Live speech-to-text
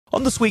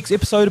On this week's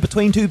episode of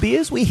Between Two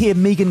Beers, we hear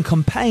Megan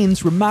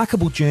Compayne's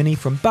remarkable journey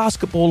from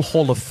Basketball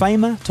Hall of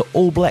Famer to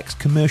All Blacks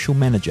commercial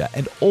manager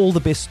and all the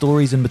best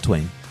stories in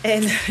between.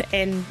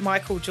 And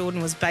Michael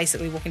Jordan was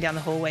basically walking down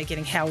the hallway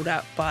getting held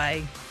up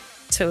by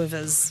two of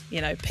his,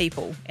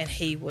 people, and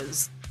he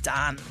was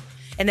done.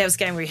 And that was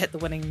the game where he hit the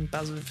winning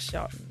buzzer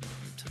shot and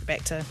took it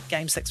back to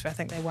Game 6 where I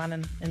think they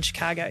won in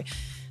Chicago.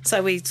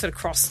 So we sort of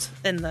crossed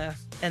in the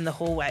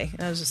hallway,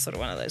 and it was just sort of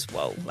one of those,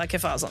 whoa, like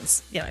if I was on,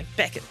 if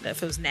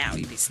it was now,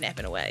 you'd be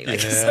snapping away, on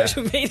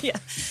social media.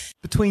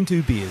 Between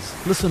Two Beers.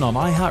 Listen on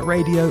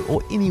iHeartRadio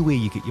or anywhere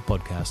you get your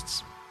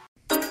podcasts.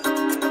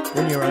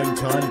 In your own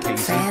time, Keezy.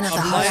 Fan of the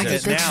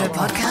Hodaki Big Show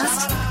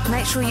podcast?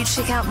 Make sure you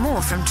check out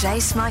more from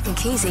Jace, Mike and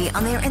Keezy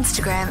on their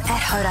Instagram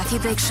at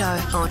Hodaki Big Show,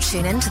 or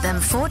tune in to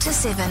them 4 to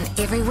 7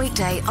 every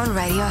weekday on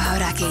Radio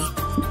Hodaki.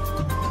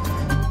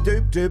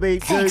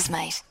 Doobie. Thanks,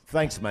 mate.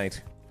 Thanks,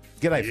 mate.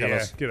 G'day,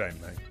 fellas. G'day,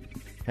 mate.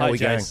 How are we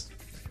going?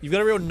 You've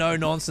got a real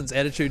no-nonsense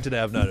attitude today,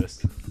 I've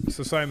noticed. It's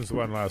the same as the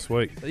one last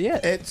week. Yeah.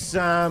 It's,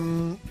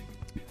 I'm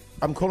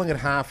calling it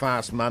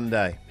Half-Assed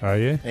Monday. Oh,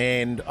 yeah?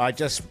 And I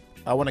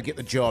want to get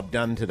the job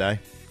done today.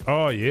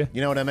 Oh, yeah?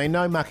 You know what I mean?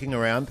 No mucking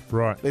around.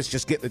 Right. Let's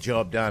just get the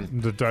job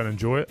done. Don't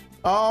enjoy it?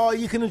 Oh,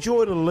 you can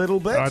enjoy it a little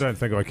bit. I don't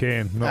think I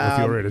can, not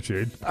with your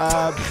attitude.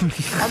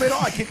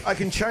 I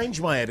can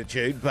change my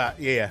attitude, but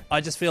yeah.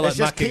 I just feel like It's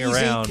just mucking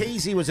around.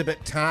 Keezy was a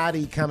bit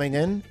tardy coming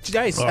in.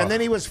 Jace. And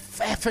then he was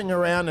faffing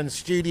around in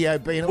Studio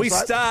B. And it We was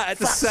like, start at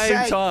the fuck's same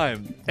sake.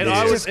 time. And Let's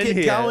I was just in get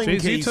here. going.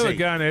 Jeez, you two are Keezy.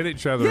 going at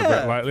each other a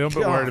bit lately. I'm a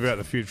bit God. worried about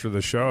the future of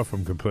the show, if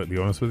I'm completely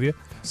honest with you.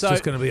 So- It's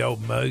just going to be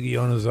old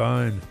Mogi on his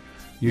own.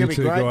 You It'll be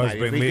two great, guys mate.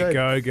 been It'll be let good.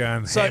 go,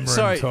 going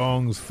hammering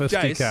tongs, Jace,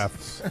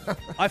 fisticuffs.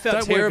 I felt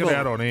Don't terrible. work it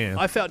out on air.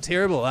 I felt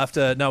terrible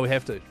after... No, we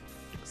have to.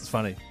 It's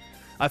funny.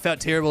 I felt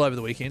terrible over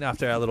the weekend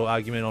after our little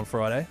argument on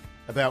Friday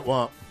About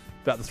what?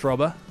 about the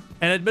throbber.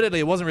 And admittedly,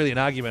 it wasn't really an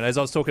argument. As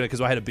I was talking,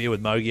 because I had a beer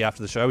with Mogi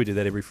after the show. We do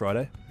that every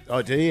Friday.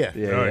 Oh, do you?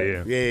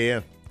 Yeah.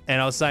 Yeah.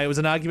 And I was saying it was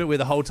an argument where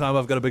the whole time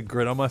I've got a big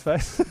grin on my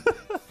face.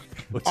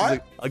 Which is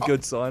a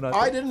good sign, I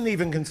think. I didn't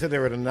even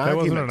consider it an That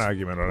argument. wasn't an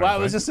argument, I don't Well,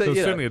 it was think. just a- It was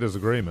you know. certainly a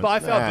disagreement. But I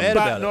felt bad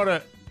But about not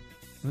it.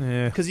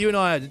 Yeah. Because you and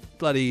I are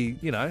bloody,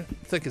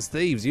 thick as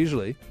thieves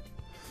usually.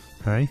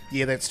 Hey?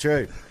 Yeah, that's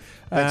true.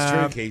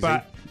 That's true, Keezy.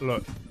 But,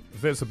 look, if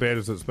that's as bad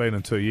as it's been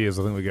in 2 years,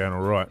 I think we're going all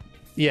right.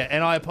 Yeah,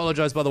 and I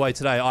apologise, by the way,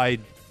 today. I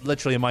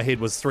literally, in my head,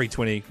 was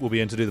 3:20. We'll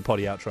be in to do the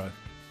potty outro.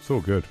 It's all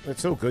good.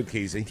 It's all good,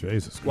 Keezy.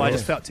 Jesus Well, I Christ.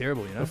 just felt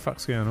terrible, What the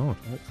fuck's going on?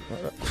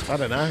 I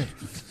don't know.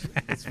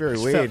 It's very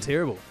Just weird. felt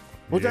terrible.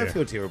 Well, don't Yeah.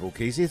 feel terrible,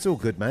 Keezy. It's all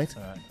good, mate.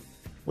 All right.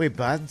 We're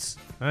buds.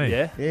 Hey.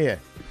 Yeah? Yeah.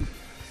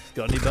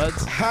 Got any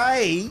buds?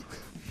 Hey,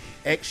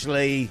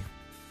 actually,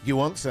 you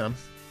want some?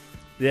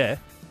 Yeah.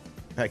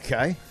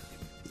 Okay.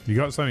 You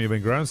got some? You've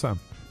been growing some?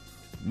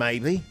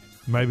 Maybe.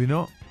 Maybe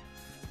not.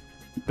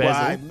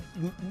 Basil.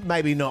 Well,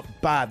 maybe not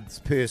buds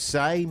per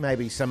se.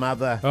 Maybe some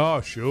other, Oh,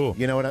 sure.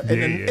 you know what?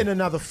 In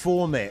another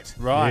format.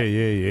 Right.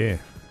 Yeah.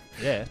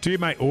 Yeah. Do you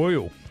make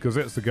oil? Because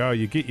that's the go.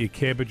 You get your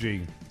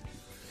cabbagey.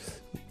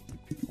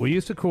 We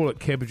used to call it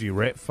cabbagey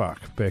rat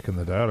fuck back in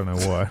the day. I don't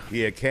know why.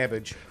 Yeah,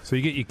 cabbage. So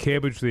you get your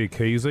cabbage there,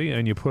 Keezy,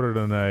 and you put it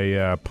in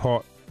a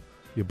pot.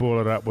 You boil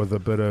it up with a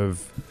bit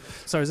of...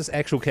 So is this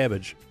actual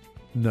cabbage?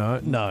 No.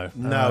 No.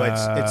 No,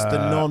 it's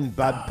the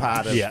non-bud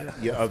part of yeah.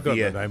 of Got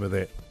your. the name of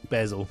that.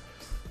 Basil.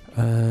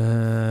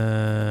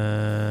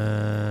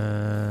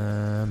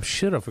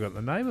 Shit, I forgot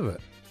the name of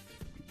it.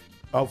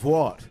 Of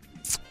what?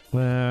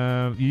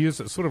 You use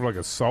it sort of like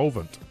a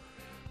solvent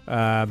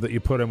that you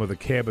put in with the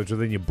cabbage, and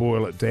then you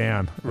boil it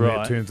down. And Right.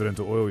 that turns it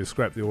into oil. You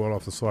scrape the oil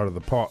off the side of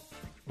the pot.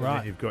 And Right.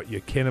 then you've got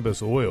your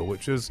cannabis oil,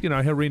 which is,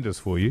 horrendous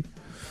for you.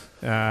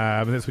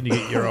 And that's when you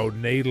get your old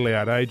needle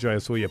out,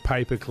 AJ, or your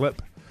paper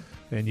clip,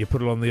 and you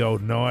put it on the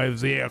old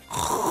knives there.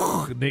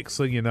 Next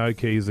thing you know,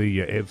 Keezy,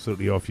 you're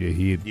absolutely off your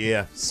head.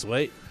 Yeah.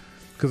 Sweet.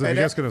 Because if And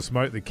you're just going to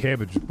smoke the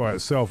cabbage by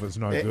itself, it's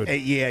no good.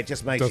 Yeah, it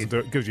just makes Doesn't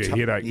you do it gives you a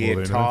headache yeah, more than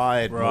anything.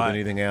 tired more Right. than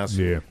anything else.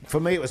 Yeah. For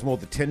me, it was more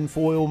the tin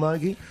foil,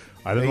 Mogi.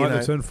 I didn't You like know,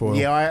 the tin foil.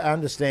 Yeah, I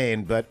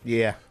understand, but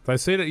yeah. They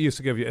said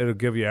it'll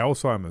give you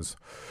Alzheimer's.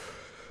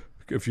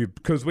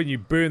 Because when you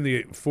burn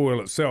the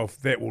foil itself,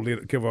 that will let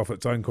it give off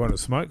its own kind of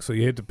smoke. So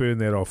you had to burn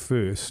that off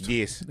first.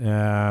 Yes.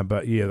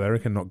 But yeah, they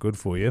reckon not good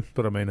for you.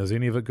 But I mean, is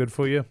any of it good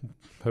for you?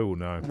 Who will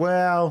know?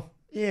 Well,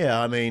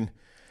 yeah, I mean,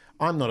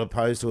 I'm not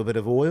opposed to a bit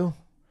of oil,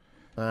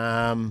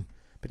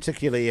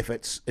 particularly if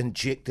it's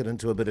injected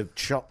into a bit of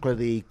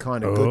chocolatey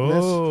kind of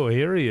goodness. Oh,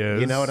 here he is.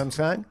 You know what I'm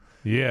saying?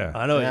 Yeah.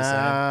 I know what you're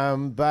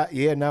saying. But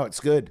yeah, no, it's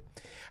good.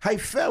 Hey,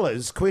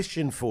 fellas,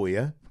 question for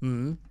you.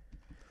 Mm-hmm.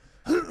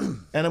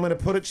 And I'm going to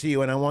put it to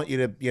you, and I want you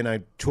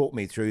to, talk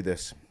me through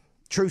this.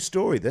 True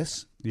story,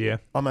 this. Yeah.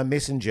 I'm a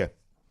messenger.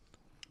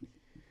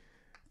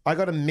 I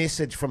got a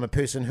message from a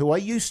person who I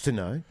used to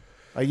know.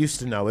 I used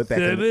to know her back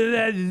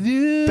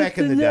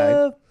in the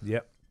day.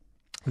 Yep.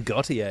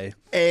 Gautier.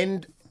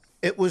 And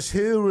it was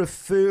her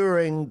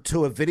referring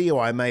to a video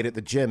I made at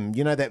the gym.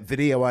 You know that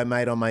video I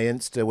made on my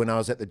Insta when I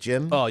was at the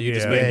gym? Oh, you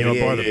just yeah, mean you were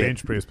yeah, by the yeah.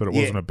 bench press, but it Yeah.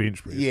 wasn't a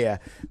bench press. Yeah.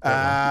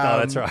 no,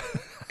 that's right.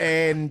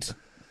 And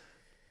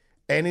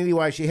And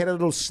anyway, she had a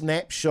little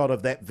snapshot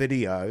of that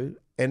video,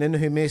 and in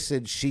her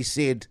message she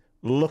said,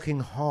 "Looking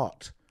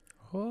hot!"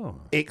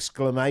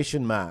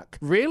 Exclamation mark.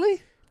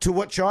 Really? To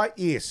which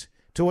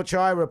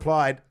I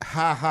replied,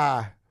 "Ha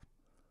ha,"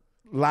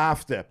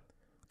 laughter.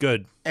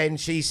 Good. And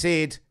she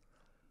said,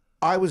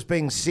 "I was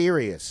being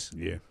serious."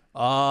 Yeah.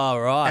 Oh,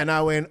 right. And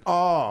I went,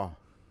 "Oh,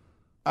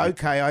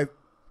 okay,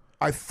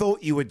 I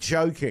thought you were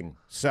joking,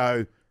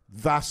 so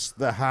thus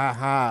the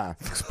ha-ha."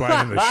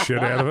 Explaining the shit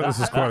out of it. This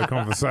is quite a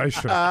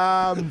conversation.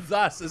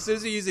 Thus, as soon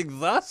as you're using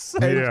thus.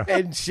 Yeah.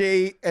 And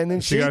she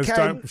She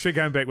came... she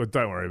came back with,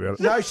 "Don't worry about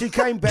it." No, she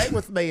came back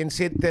with me and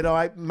said that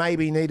I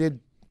maybe needed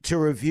to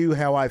review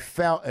how I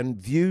felt and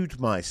viewed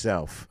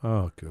myself,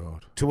 Oh,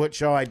 God. to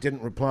which I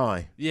didn't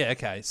reply. Yeah,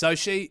 okay. So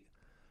she.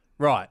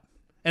 Right.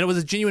 And it was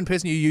a genuine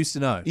person you used to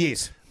know?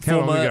 Yes.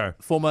 How long ago?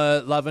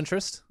 Former love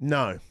interest?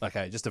 No.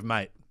 Okay, just a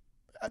mate.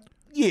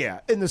 Yeah,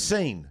 in the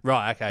scene.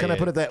 Right, okay. Can I yeah.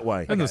 put it that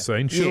way? In the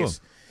scene, sure. Yes.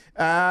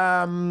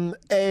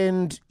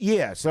 And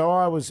yeah, so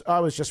I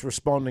was just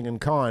responding in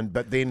kind,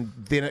 but then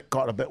it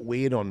got a bit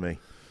weird on me.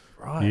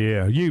 Right.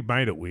 Yeah, you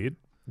made it weird.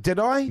 Did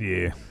I?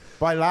 Yeah.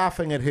 By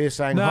laughing at her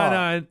saying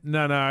hi.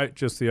 No,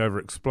 just the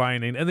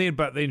over-explaining.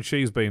 But then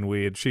she's been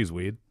weird. She's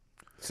weird.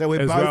 So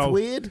we're As both well.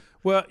 weird?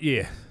 Well,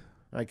 yeah.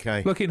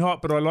 Okay. Looking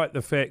hot, but I like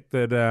the fact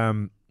that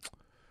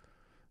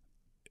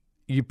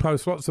you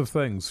post lots of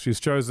things. She's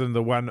chosen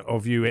the one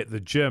of you at the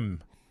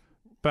gym,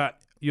 but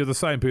you're the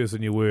same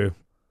person you were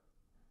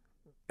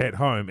at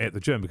home at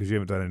the gym because you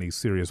haven't done any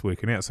serious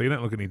working out, so you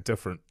don't look any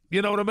different.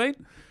 You know what I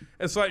mean?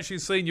 It's like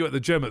she's seen you at the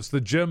gym. It's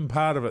the gym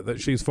part of it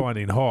that she's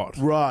finding hot.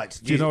 Right.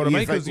 Do you know what I mean?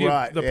 Because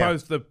Right,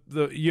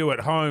 the you at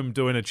home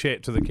doing a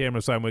chat to the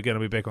camera saying we're going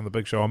to be back on the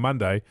big show on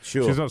Monday.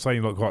 Sure. She's not saying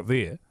you look hot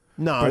there.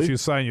 No. But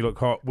she's saying you look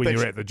hot when But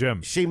you're at the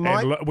gym. she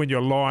might- And when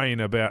you're lying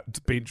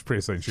about bench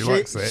pressing. She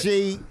likes that.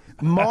 She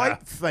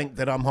might think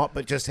that I'm hot,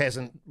 but just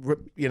hasn't,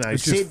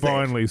 It's said just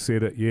finally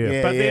said it, yeah.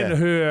 Yeah, But yeah.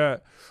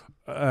 then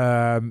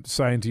her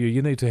saying to you,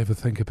 you need to have a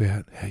think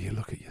about how you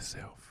look at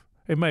yourself.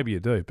 And maybe you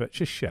do, but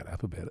just shut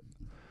up about it.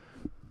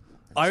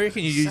 I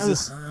reckon you use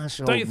this.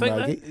 Don't you think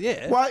that?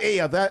 Yeah. Well,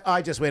 yeah,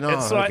 I just went,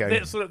 It's like okay.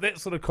 that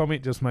sort of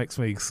comment just makes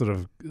me sort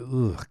of,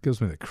 gives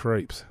me the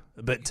creeps.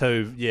 A bit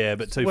too,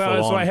 full Well,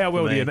 it's on. like how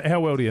well for do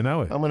me. you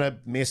know her? I'm going to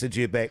message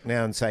you back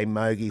now and say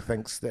Mogi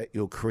thinks that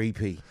you're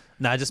creepy.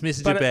 Nah, just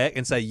message But you back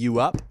and say, "You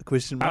up?"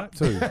 Question mark.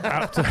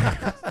 Up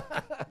to.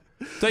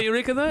 Don't you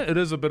reckon that? It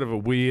is a bit of a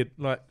weird,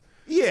 like,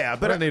 Yeah, I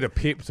but don't need a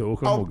pep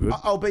talk. I'm all good.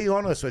 I'll be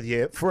honest with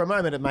you. For a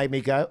moment, it made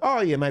me go,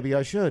 oh, yeah, maybe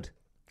I should.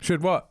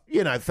 Should what?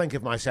 Think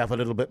of myself a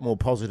little bit more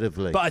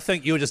positively. But I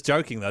think you were just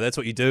joking, though. That's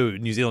what you do,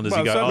 New Zealanders.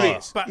 Well, you go, so "Oh,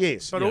 yes. But,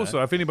 Yes. but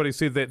also, if anybody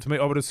said that to me,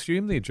 I would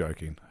assume they're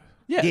joking.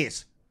 yeah."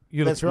 yes.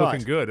 You're That's looking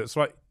right. good. It's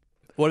like,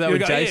 What about you when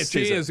go, Jace yeah, says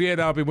cheers, it? yeah,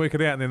 no, I've been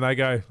working out, and then they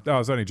go, oh, I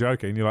was only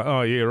joking. You're like,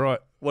 oh, yeah, right.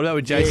 What about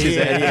when Jace says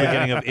it at the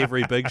beginning of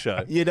every big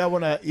show? You don't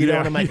want to. You don't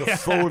want to make a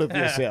fool of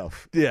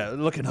yourself. Yeah,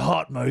 looking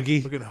hot,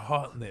 Mogi. Looking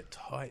hot in that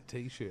tight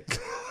T-shirt.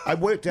 I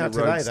worked out The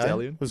road today, though.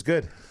 stallion. It was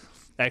good.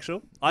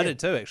 Actual? I did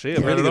too, actually. A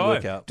So really did good I.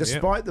 workout.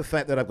 Despite the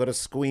fact that I've got a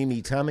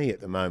squeamy tummy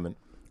at the moment,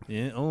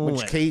 Yeah. Oh,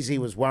 which Keezy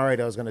was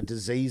worried I was going to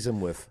disease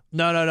him with.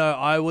 no.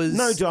 I was.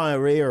 No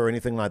diarrhea or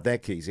anything like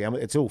that, Keezy. I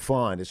mean, it's all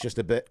fine. It's just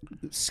a bit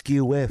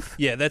skew-iff.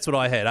 Yeah, that's what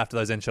I had after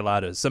those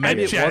enchiladas. So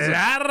maybe it wasn't.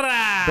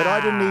 But I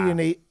didn't need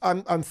any.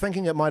 I'm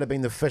thinking it might have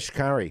been the fish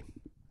curry.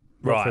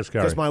 Right. Fish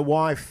curry. Because my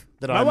wife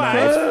that I My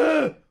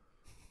made,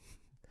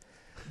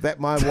 that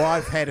my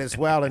wife had as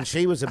well, and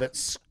she was a bit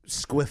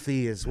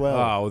squiffy as well.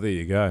 Oh, well, there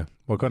you go.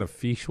 What kind of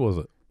fish was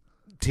it?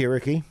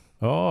 Teriyaki.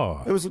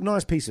 Oh, It was a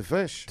nice piece of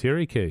fish.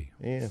 teriyaki.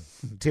 Yeah.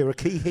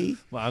 Teriyaki.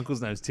 My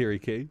uncle's name's Terry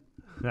Key.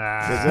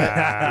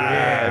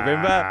 Yeah,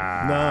 remember?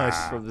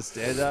 Nice. From the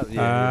stand-up.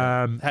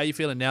 Yeah. How you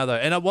feeling now, though?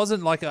 And it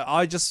wasn't like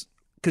I just...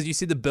 Because you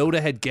said the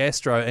builder had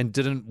gastro and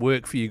didn't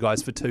work for you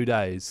guys for 2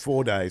 days.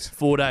 4 days.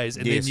 4 days.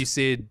 And Yes. then you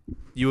said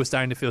you were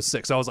starting to feel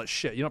sick. So I was like,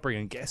 shit, you're not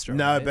bringing gastro.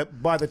 No, in there.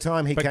 but by the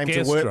time he But came to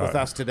work gastro. with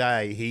us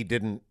today, he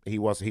didn't. He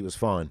was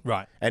fine.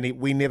 Right. And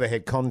we never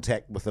had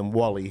contact with him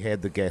while he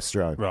had the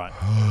gastro. Right.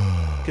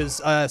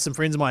 Because some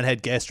friends of mine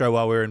had gastro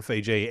while we were in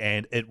Fiji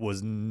and it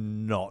was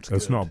not good.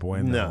 It's not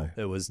bueno. No.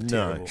 It was No.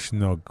 terrible. It's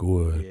not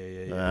good.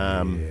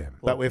 Yeah.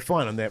 But we're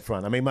fine on that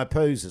front. I mean, my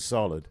poos are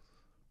solid.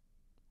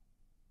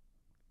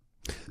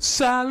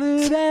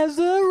 Solid as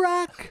a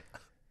rock.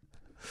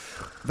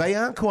 They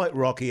are quite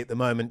rocky at the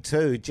moment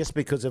too, just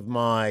because of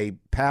my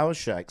power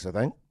shakes. I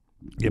think.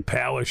 Your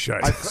power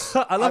shakes.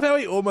 I love how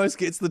he almost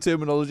gets the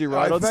terminology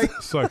right I on think,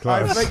 So I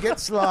close. think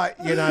it's like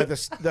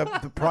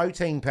the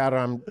protein powder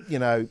I'm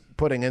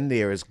putting in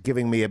there is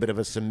giving me a bit of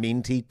a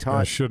cementy It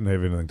type. shouldn't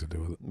have anything to do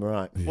with it.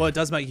 Right. Well, it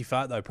does make you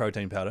fart, though,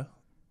 protein powder.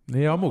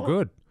 Yeah, I'm all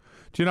good.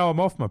 Do you know I'm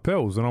off my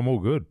pills and I'm all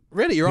good?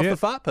 Really? You're off Yeah. the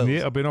fart pills?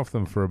 Yeah, I've been off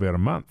them for about a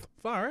month.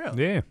 Far out.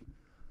 Yeah,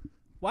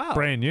 Wow.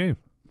 brand new.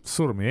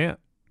 Sorted me out.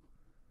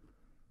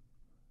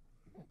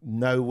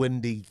 No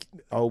windy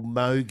old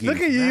Mogi. Look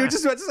at you. You were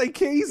just about to say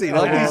Keezy.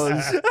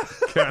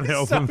 Like Can't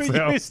help so you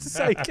himself. used to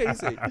say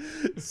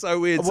Keezy. So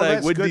weird Well, saying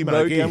that's windy good,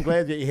 Mogi. Mogi. I'm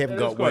glad that you haven't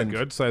That's got quite wind.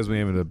 good. Saves me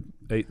having to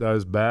Eat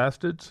those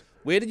bastards.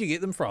 Where did you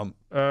get them from?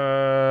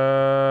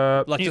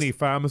 Any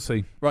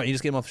pharmacy. Right, you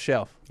just get them off the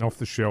shelf. Off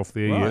the shelf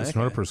there, Right, yeah. It's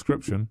not a okay.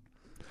 prescription.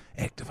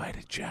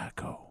 Activated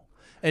charcoal.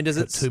 And does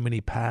it Too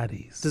many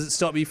parties. Does it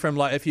stop you from,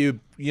 like, if you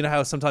know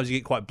how sometimes you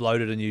get quite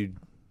bloated and you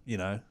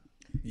personally,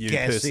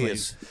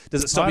 Gaseous.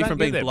 does it stop I you don't from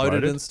get being that bloated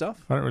bloated. and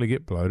stuff? I don't really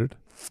get bloated.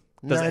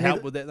 Does it help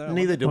neither- with that, though?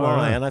 Neither do Oh,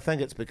 I, no. and I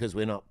think it's because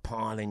we're not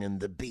piling in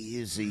the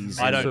beersies.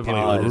 I don't Sort get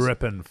of bloated.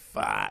 ripping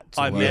farts.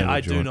 I all mean, over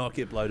I the do joint. not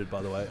get bloated,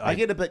 by the way. I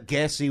get a bit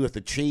gassy with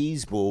the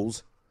cheese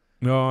balls.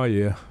 Oh,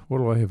 yeah. What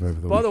do I have over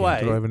the By the weekend?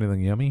 way- Do I have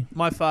anything yummy?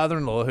 My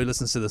father-in-law, who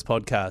listens to this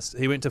podcast,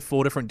 he went to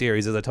 4 different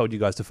dairies, as I told you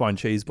guys, to find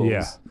cheese balls.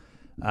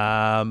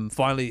 Yeah.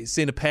 Finally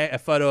sent a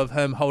photo of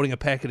him holding a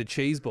packet of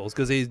cheese balls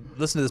because he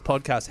listened to this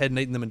podcast, hadn't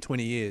eaten them in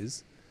 20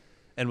 years,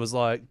 and was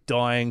like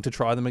dying to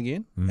try them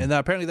again. And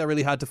apparently they're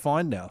really hard to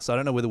find now. So I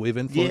don't know whether we've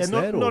Yeah, influenced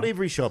that or... not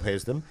every shop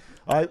has them.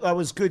 I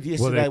was good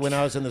yesterday they're when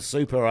I was in the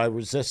super. I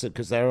resisted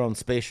because they were on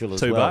special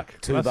as $2? well.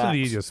 $2. Listen to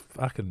you just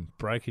fucking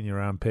breaking your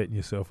arm, patting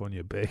yourself on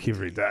your back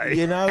every day.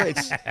 You know,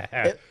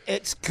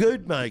 it's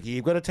good, mate.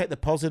 You've got to take the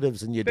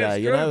positives in your That's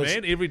day. good, You know,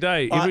 man. Every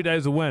day. Every day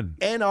is a win.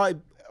 And I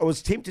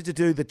was tempted to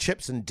do the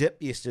chips and dip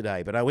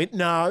yesterday, but I went,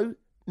 no,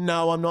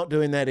 I'm not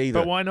doing that either.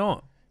 But why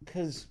not?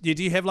 Because Yeah,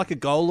 do you have like a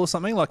goal or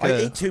something? Like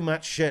I eat too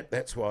much shit.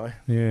 That's why.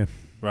 Yeah.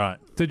 Right.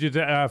 Did your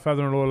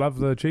father-in-law love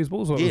the cheese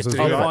balls? Or Yes, was did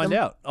his he I'll like favourite? find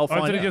them? out. I'll Oh,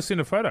 find did out. he just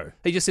send a photo?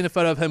 He just sent a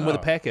photo of him with a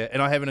packet,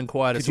 and I haven't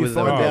inquired as Could to you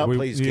whether find they're- out, we-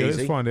 please, yeah, let's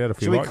Keezy? find out if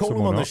he Should we likes call them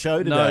him or on the not. show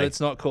today? No, let's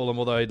not call him,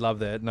 although he'd love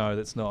that. No,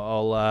 that's not.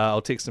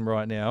 I'll text him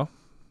right now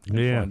and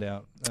Yeah. find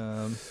out.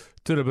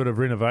 Did a bit of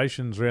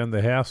renovations around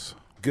the house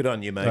Good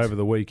on you, mate. over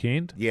the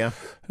weekend. Yeah.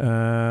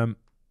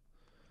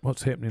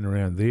 What's happening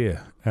around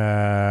there?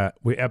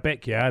 Our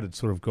backyard had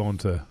sort of gone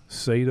to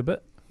seed a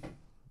bit,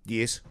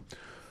 Yes.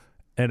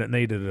 and it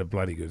needed a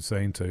bloody good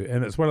scene too.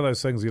 And it's one of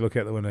those things you look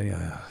out the window, and you go,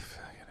 "Oh,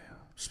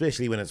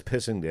 Especially when it's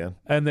pissing down.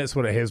 and that's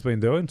what it has been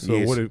doing. So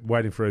Yes.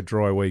 waiting for a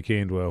dry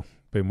weekend. Well,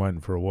 been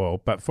waiting for a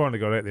while, but finally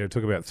got out there. It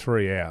took about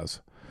 3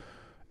 hours.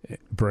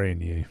 Brand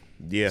new.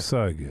 Yeah.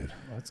 So good.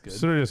 That's good.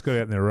 Sort of just got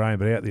out in the rain,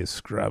 but out there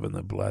scrubbing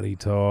the bloody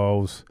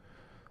tiles.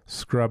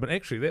 Scrubbing.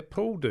 Actually, that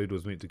pool dude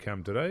was meant to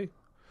come today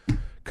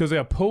because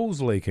our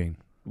pool's leaking.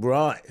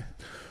 Right.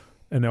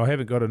 And now I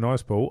haven't got a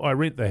nice pool. I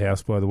rent the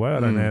house, by the way. I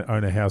don't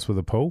own a house with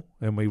a pool.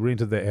 And we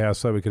rented that house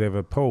so we could have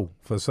a pool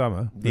for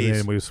summer. And Yes.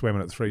 then we swam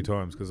in it 3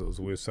 times because it was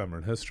the worst summer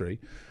in history.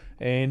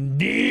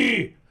 And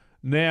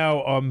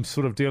now I'm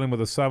sort of dealing with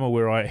a summer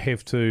where I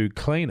have to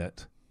clean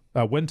it.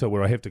 Winter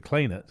where I have to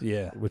clean it.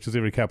 Yeah. Which is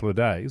every couple of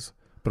days.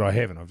 But I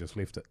haven't. I've just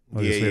left it.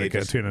 I just let it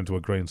go turn into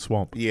a green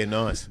swamp. Yeah,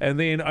 nice. And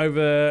then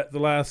over the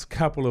last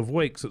couple of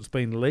weeks, it's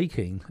been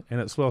leaking, and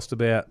it's lost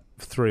about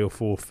 3 or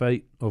 4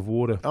 feet of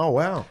water. Oh,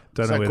 wow.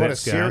 Don't so know where quite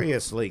that's a going.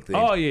 serious leak then.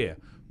 Oh yeah,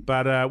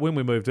 but when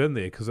we moved in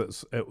there, because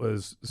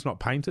it's not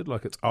painted,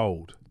 like it's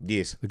old.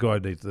 Yes.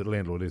 The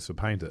landlord needs to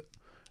paint it,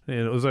 and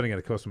it was only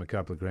going to cost him a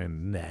couple of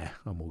grand. Nah,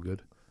 I'm all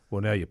good.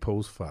 Well, now your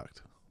pool's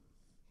fucked.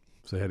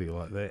 So how do you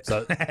like that?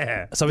 So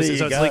There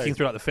it's you go. leaking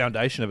through like the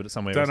foundation of it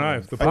somewhere. don't know.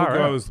 Or something.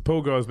 The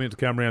pool guy was meant to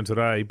come around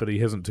today, but he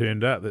hasn't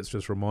turned up. That's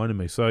just reminding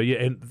me. So yeah,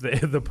 and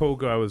the pool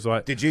guy was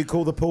like, Did you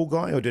call the pool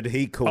guy or did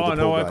he call the "Oh pool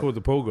no, guy? I called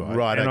the pool guy."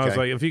 Right, and I was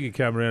okay. like, "If you could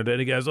come around," and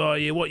he goes, "Oh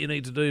yeah, what you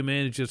need to do,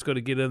 man, is just got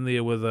to get in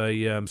there with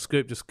a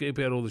scoop, just scoop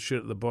out all the shit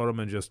at the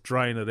bottom and just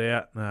drain it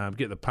out.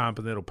 Get the pump,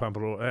 and that'll pump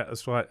it all out."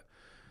 It's like,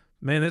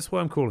 man, that's why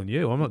I'm calling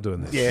you. I'm not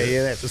doing that. Yeah, shit.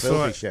 yeah, that's It's filthy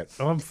like, shit.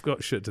 I've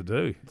got shit to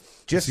do.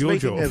 Just It's your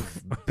speaking job.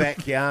 of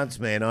backyards,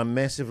 man, I'm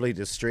massively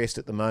distressed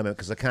at the moment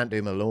because I can't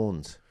do my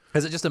lawns.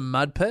 Is it just a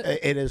mud pit?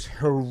 It is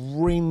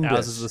horrendous.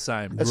 Ours is the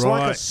same. It's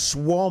like a Right.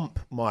 swamp,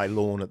 my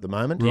lawn at the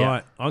moment.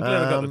 Right. I'm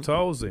glad I got the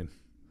tiles then.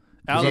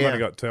 'Cause I've Our, only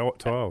got tiles.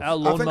 our I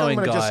lawn think I'm mowing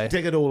going to guy. just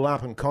dig it all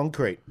up in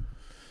concrete.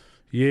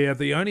 Yeah,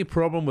 the only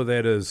problem with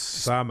that is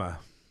summer.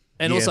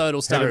 And Yeah. also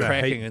it'll start Having the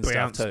cracking heat and stuff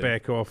bounce too.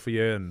 back off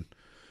you and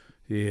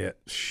yeah,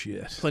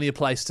 shit. Plenty of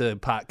place to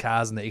park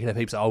cars and that. You can have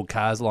heaps of old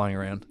cars lying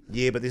around.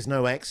 Yeah, but there's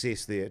no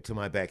access there to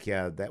my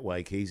backyard that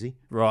way, Keezy.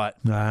 Right.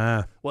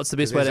 Nah. What's the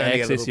best way to There's only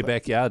a access little your bit.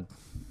 backyard?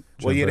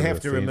 Well, you'd over have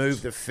the to fence.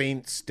 remove the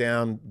fence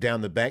down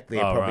the back there,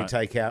 Oh, probably right.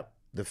 take out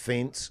the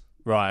fence,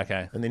 Right,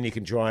 okay. and then you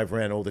can drive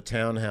around all the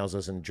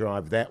townhouses and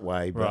drive that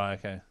way. But Right,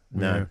 okay.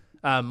 no.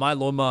 My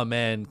lawnmower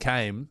man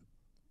came,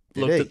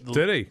 Did looked he? at the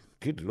Did he?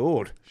 Good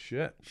Lord.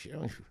 Shit.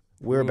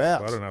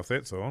 Whereabouts? I don't know if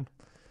that's on.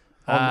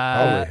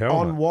 On, Holy hell,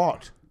 on mate.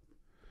 what?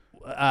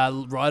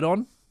 right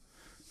on.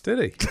 Did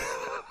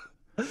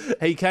he?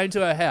 He came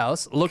to our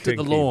house, looked at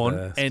the Kinky lawn,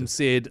 bastard. and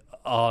said,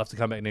 "I'll have to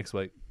come back next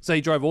week." So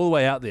he drove all the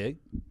way out there,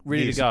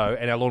 ready Yes. to go,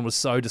 and our lawn was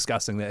so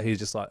disgusting that he's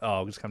just like, "Oh,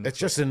 I'll just come." It's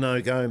just a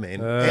no-go,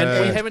 man.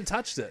 and we haven't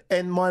touched it.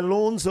 And my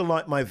lawns are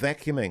like my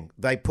vacuuming.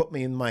 They put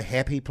me in my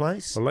happy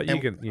place. Well, you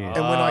and, can- yeah.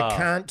 and when I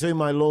can't do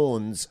my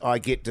lawns, I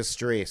get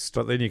distressed.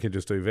 But then you can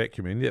just do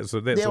vacuuming. Yeah, so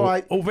that's Yeah,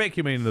 all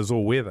vacuuming is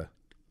all weather.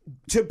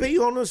 To be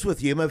honest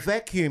with you, my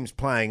vacuum's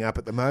playing up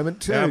at the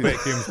moment too. Our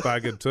vacuum's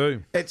buggered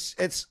too.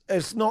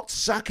 It's not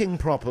sucking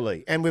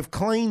properly, and we've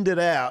cleaned it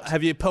out.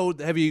 Have you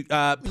Very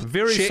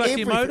Shit, sucky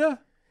everything. motor?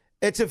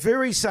 It's a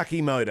very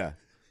sucky motor.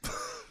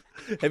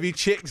 Have you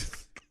checked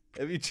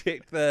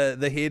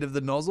the head of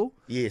the nozzle?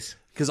 Yes.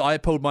 Because I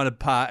pulled mine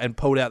apart and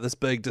pulled out this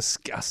big,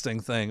 disgusting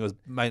thing. It was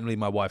mainly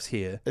my wife's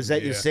hair. Is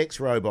that your sex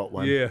robot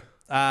one? Yeah.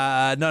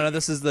 No,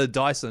 this is the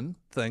Dyson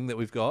thing that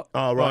we've got.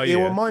 Oh, right. Yeah,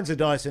 well, mine's a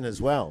Dyson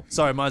as well.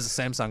 Sorry, mine's a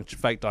Samsung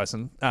fake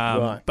Dyson.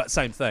 Right. But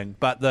same thing.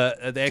 But the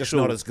actual... Just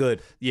not as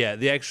good. Yeah,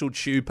 the actual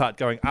tube part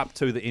going up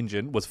to the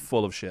engine was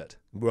full of shit.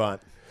 Right.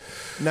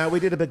 No, we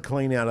did a big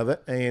clean out of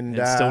it. And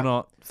It's still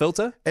not...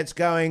 Filter? It's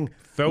going...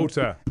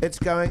 Filter. It's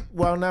going...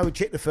 Well, no, we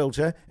checked the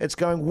filter. It's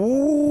going...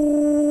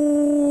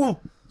 Woo!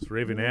 It's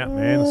revving out,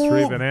 man. It's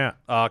revving out.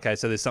 Oh, okay,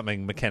 so there's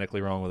something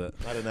mechanically wrong with it.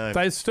 I don't know.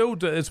 They still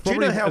do. It's Do you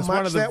probably know how it's one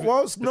much of the, that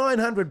was?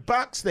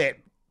 $900, that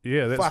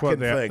Yeah, that's fucking what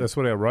thing. that's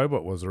what our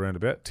robot was around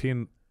about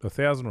 $1,000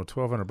 or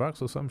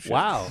 $1,200 or some shit.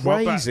 Wow.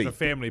 Well, but Crazy. the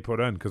family put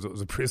in because it was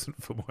a present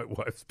for my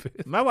wife's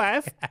birthday. My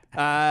wife?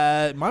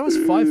 Mine was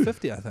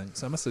 $550, I think,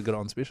 so I must have got it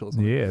on special or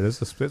something. Yeah,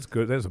 that's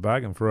good. That's a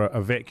bargain for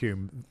a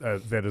vacuum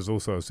that is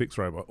also a sex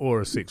robot or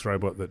a sex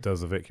robot that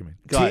does the vacuuming.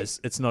 Guys,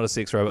 it's not a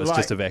sex robot, it's Like,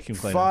 just a vacuum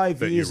cleaner. 5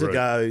 That years you wrote.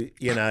 ago,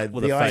 you know,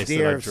 With the a face that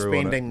idea I of drew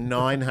on it. spending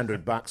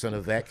 $900 on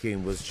a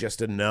vacuum was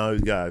just a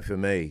no-go for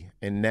me.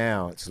 And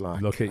now it's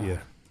like... Look at you.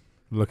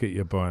 Look at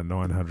you buying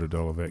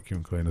 $900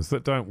 vacuum cleaners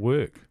that don't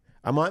work.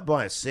 I might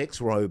buy a sex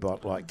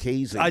robot like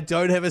Keezy. I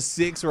don't have a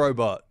sex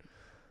robot.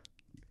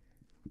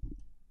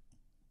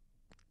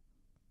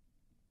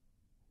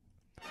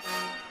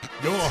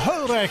 Your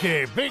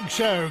Horaki Big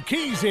Show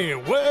Keezy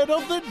word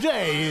of the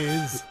day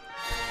is...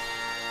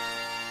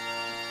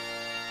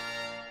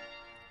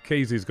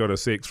 Keezy's got a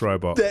sex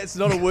robot. That's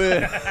not a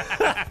word.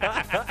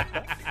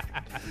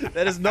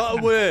 That is not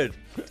a word.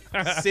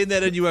 Send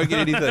that in, you won't get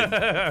anything.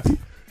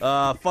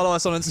 Follow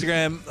us on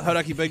Instagram,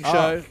 Hodaki Big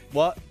Show.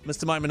 What?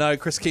 Mr. Mike Minogue,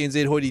 Chris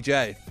KNZ, Hoity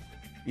J.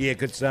 Yeah,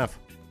 good stuff.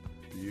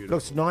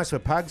 Looks nice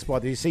with Pugs, by.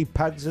 Do you see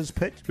Pugs'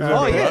 pitch?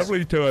 Oh, yeah.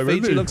 Lovely too, isn't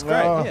Fiji it? looks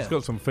great. Oh. Yeah. It's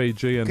got some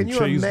Fiji and Can you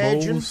cheese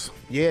imagine? balls.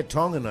 Yeah,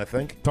 Tongan, I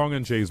think.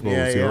 Tongan cheese balls,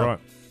 Yeah, you're yeah. right.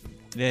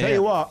 Yeah, Tell yeah.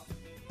 you what,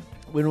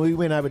 when we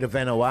went over to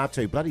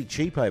Vanuatu, bloody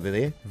cheap over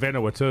there.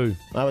 Vanuatu.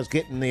 I was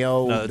getting the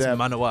old No, it's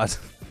Manawat.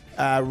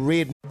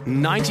 red.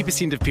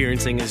 90% of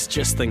parenting is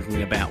just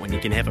thinking about when you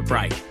can have a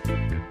break.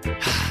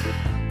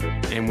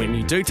 And when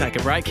you do take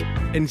a break,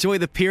 enjoy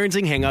the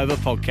Parenting Hangover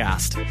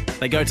podcast.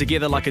 They go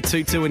together like a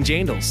tutu and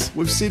jandals.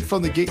 We've said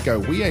from the get-go,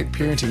 we ain't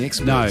parenting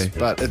experts,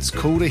 but it's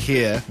cool to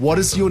hear, what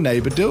is your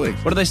neighbour doing?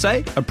 What do they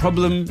say? A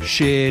problem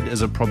shared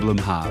is a problem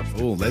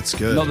halved. Oh, that's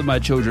good. Not that my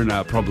children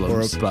are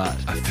problems, but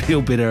I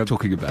feel better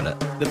talking about it.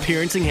 The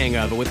Parenting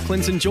Hangover with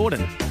Clinton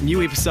Jordan.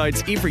 New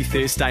episodes every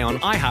Thursday on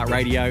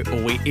iHeartRadio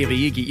or wherever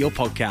you get your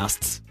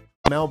podcasts.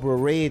 Marlboro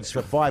Reds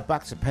for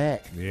 $5 a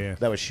pack. Yeah.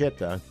 They were shit,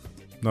 though.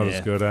 Not Yeah.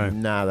 as good, eh?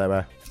 No, they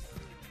were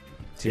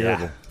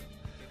terrible.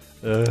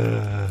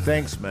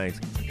 Thanks, mate.